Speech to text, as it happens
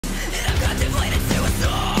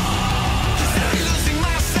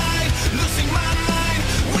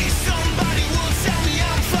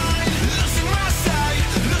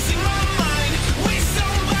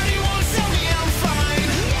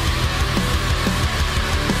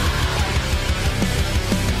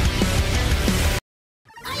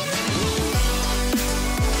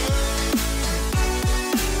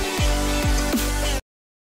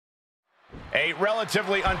A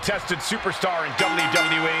relatively untested superstar in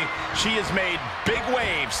WWE, she has made big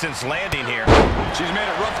waves since landing here. She's made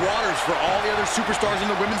it rough waters for all the other superstars in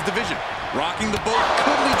the women's division. Rocking the boat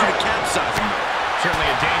could lead you to capsizing. Certainly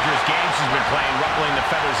a dangerous game she's been playing, ruffling the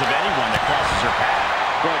feathers of anyone that crosses her path.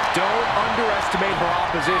 But don't underestimate her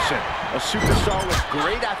opposition. A superstar with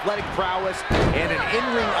great athletic prowess and an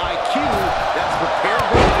in-ring IQ that's prepared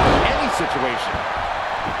her for any situation.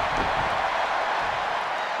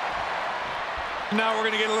 Now we're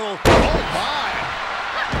going to get a little... Oh, my!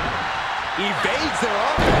 Evades their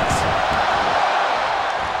offense.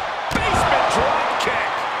 Basement drop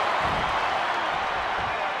kick.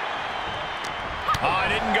 Oh,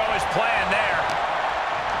 it didn't go as planned there.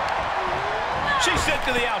 She's sent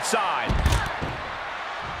to the outside.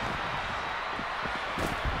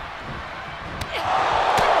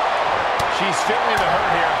 She's feeling the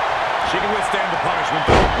hurt here. She can withstand the punishment.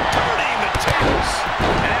 Turning the tables.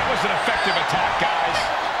 And that was an effective attack, guys.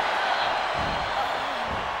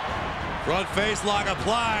 Front face lock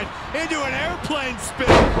applied into an airplane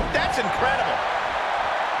spin. That's incredible.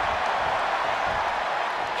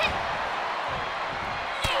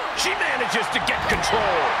 She manages to get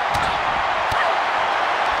control.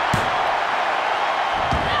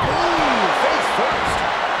 Ooh, face first.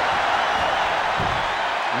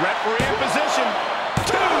 Referee in position.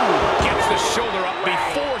 2. Gets the shoulder up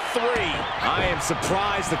before 3. I am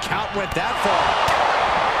surprised the count went that far.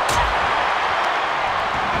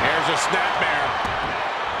 There's a snapmare.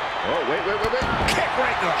 Oh, wait. Kick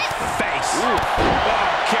right in the face. Ooh. Oh,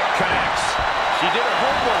 kick connects. She did her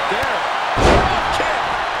homework there. Drop kick.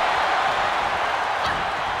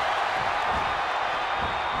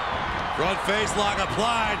 Front face lock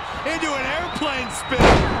applied into an airplane spin.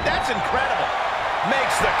 That's incredible.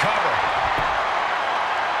 Makes the cover.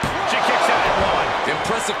 She kicks out at 1.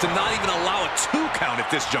 Impressive to not even allow a 2 count at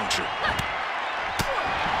this juncture.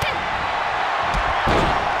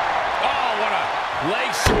 Oh, what a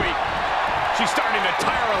leg sweep. She's starting to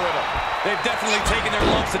tire a little. They've definitely taken their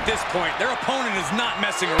lumps at this point. Their opponent is not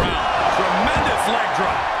messing around. Tremendous leg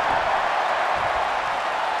drop.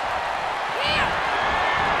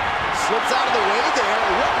 Slips out of the way there.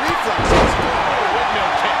 What reflexes?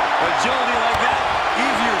 Windmill kick. Agility like that,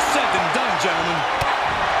 easier said than done, gentlemen.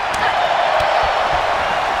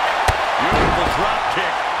 Beautiful drop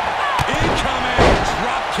kick. Incoming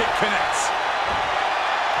drop kick connects.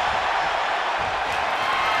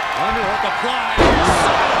 Underhook applied.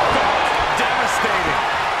 Side effect. Devastating.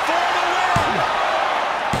 For the win.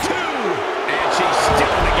 2. And she's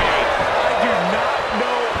still in the game. I do not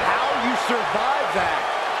know how you survive that.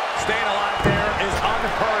 Staying alive there is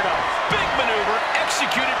unheard of. Big maneuver,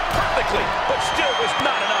 executed perfectly, but still was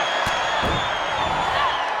not enough.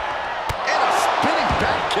 And a spinning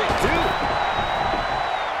back kick, too.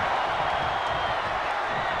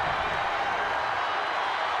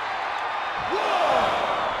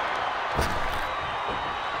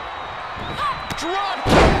 Drop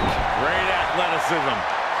kick. Great athleticism.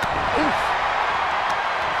 Oof.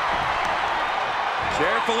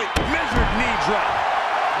 Carefully measured knee drop.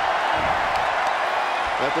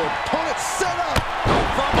 That the opponent set up.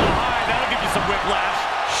 From behind, that'll give you some whiplash.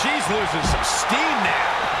 She's losing some steam now.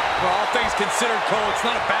 For all things considered, Cole, it's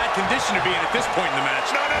not a bad condition to be in at this point in the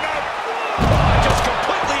match. No. Just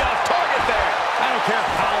completely off target there. I don't care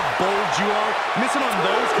how bold you are, missing on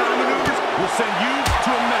those kind of maneuvers will send you to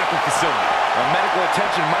a medical facility. Medical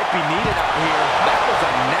attention might be needed out here. That was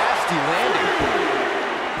a nasty landing.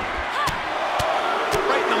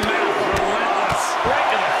 Right in the mouth. Relentless. Right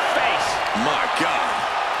in the face. My God.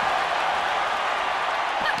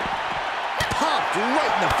 Popped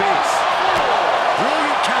right in the face.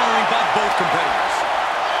 Brilliant countering by both competitors.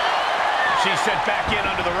 She's sent back in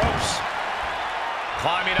under the ropes.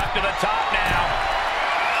 Climbing up to the top now.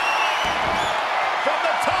 From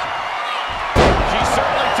the top. She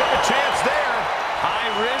certainly took a chance there.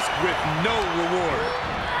 High risk with no reward.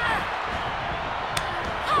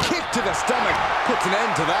 Kick to the stomach puts an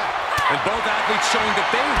end to that. And both athletes showing that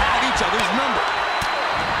they had each other's number.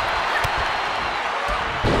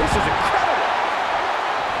 This is incredible.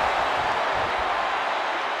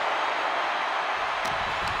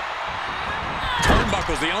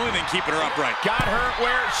 Turnbuckle's the only thing keeping her upright. Got her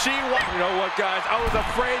where she was. You know what, guys? I was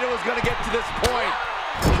afraid it was going to get to this point.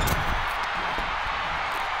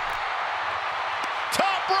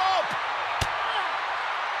 Top rope.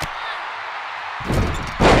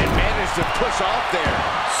 And managed to push off there.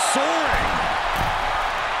 Soaring.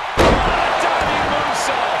 Diving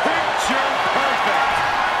moonsault. Picture perfect.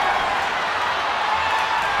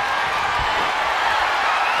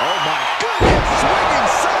 Oh, my goodness. Swinging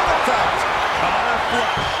sound effect. Caught her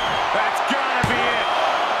flush. That's gotta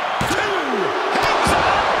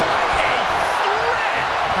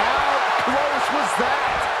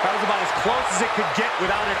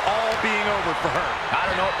all being over for her. I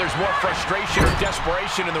don't know if there's more frustration or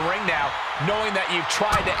desperation in the ring now, knowing that you've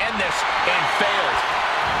tried to end this and failed.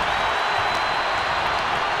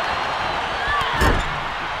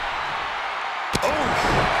 Oh,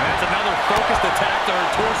 that's another focused attack to her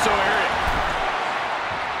torso area.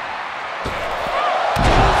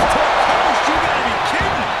 You gotta be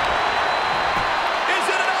kidding. Is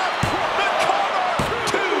it enough? The cover.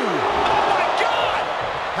 2. Oh my God.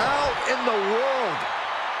 How in the world?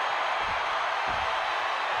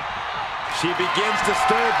 She begins to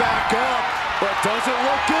stir back up, but doesn't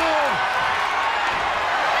look good.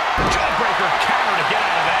 Jawbreaker counter to get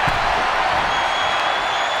out of that.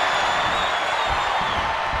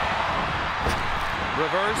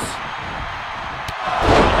 Reverse.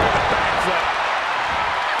 Backflip.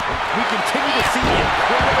 We continue to see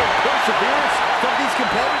incredible perseverance from these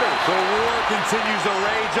competitors. The war continues to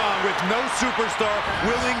rage on with no superstar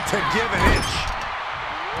willing to give an inch.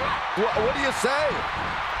 What do you say?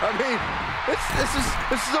 I mean, this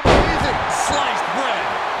is amazing. Sliced bread.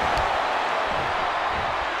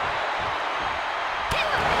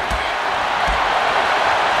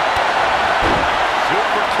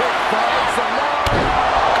 Super kick finds the mark.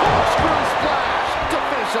 Corkscrew splash to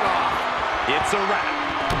finish it off. It's a wrap.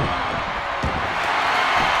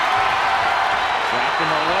 Trapping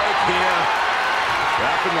the leg here.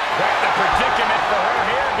 Trapping the... Quite the predicament for her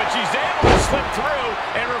here, but she's able to slip through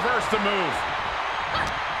and reverse the move.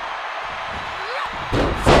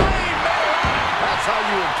 That's how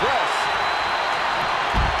you impress.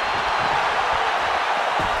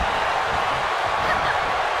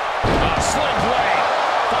 Slim blade.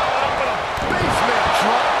 Followed up with a Basement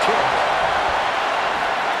drop kick.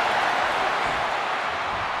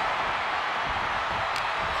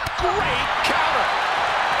 great counter.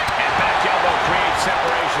 And back elbow creates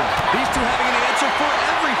separation. These two having an answer for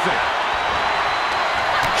everything.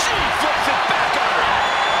 She flips it back on her.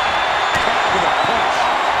 With a punch.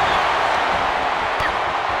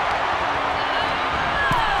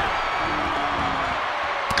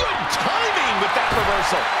 Good timing with that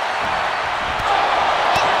reversal.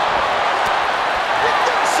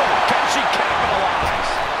 Reversal. Can she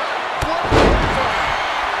capitalize? What?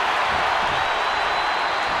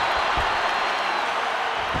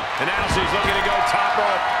 And now she's looking to go top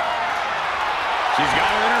rope. She's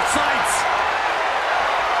got her in her sights.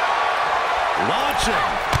 Launching.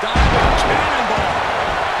 Diving cannonball.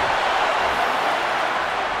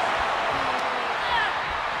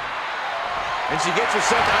 And she gets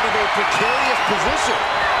herself out of a precarious position.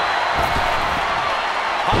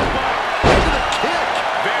 Hop up. Into the kick.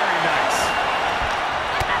 Very nice.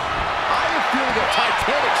 I am feeling a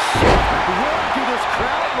titanic shift run through this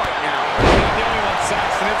crowd right now. You're not the only one,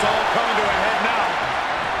 Saxton. It's all coming to a head now.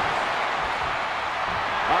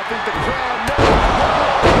 I think the crowd knows what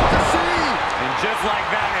they want to see. And just like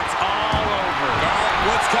that, it's all over.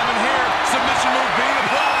 What's coming here? Submission move being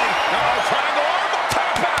applied. Triangle arm,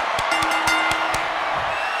 tap out.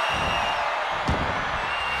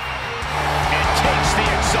 And takes the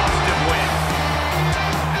exhaustive win.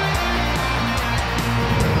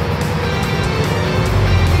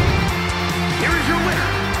 Here is your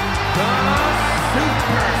winner, the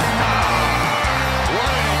Superstar.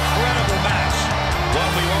 What an incredible match.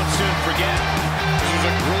 One we won't soon forget. This was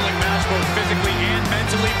a grueling match both physically and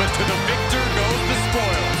mentally, but to the victor goes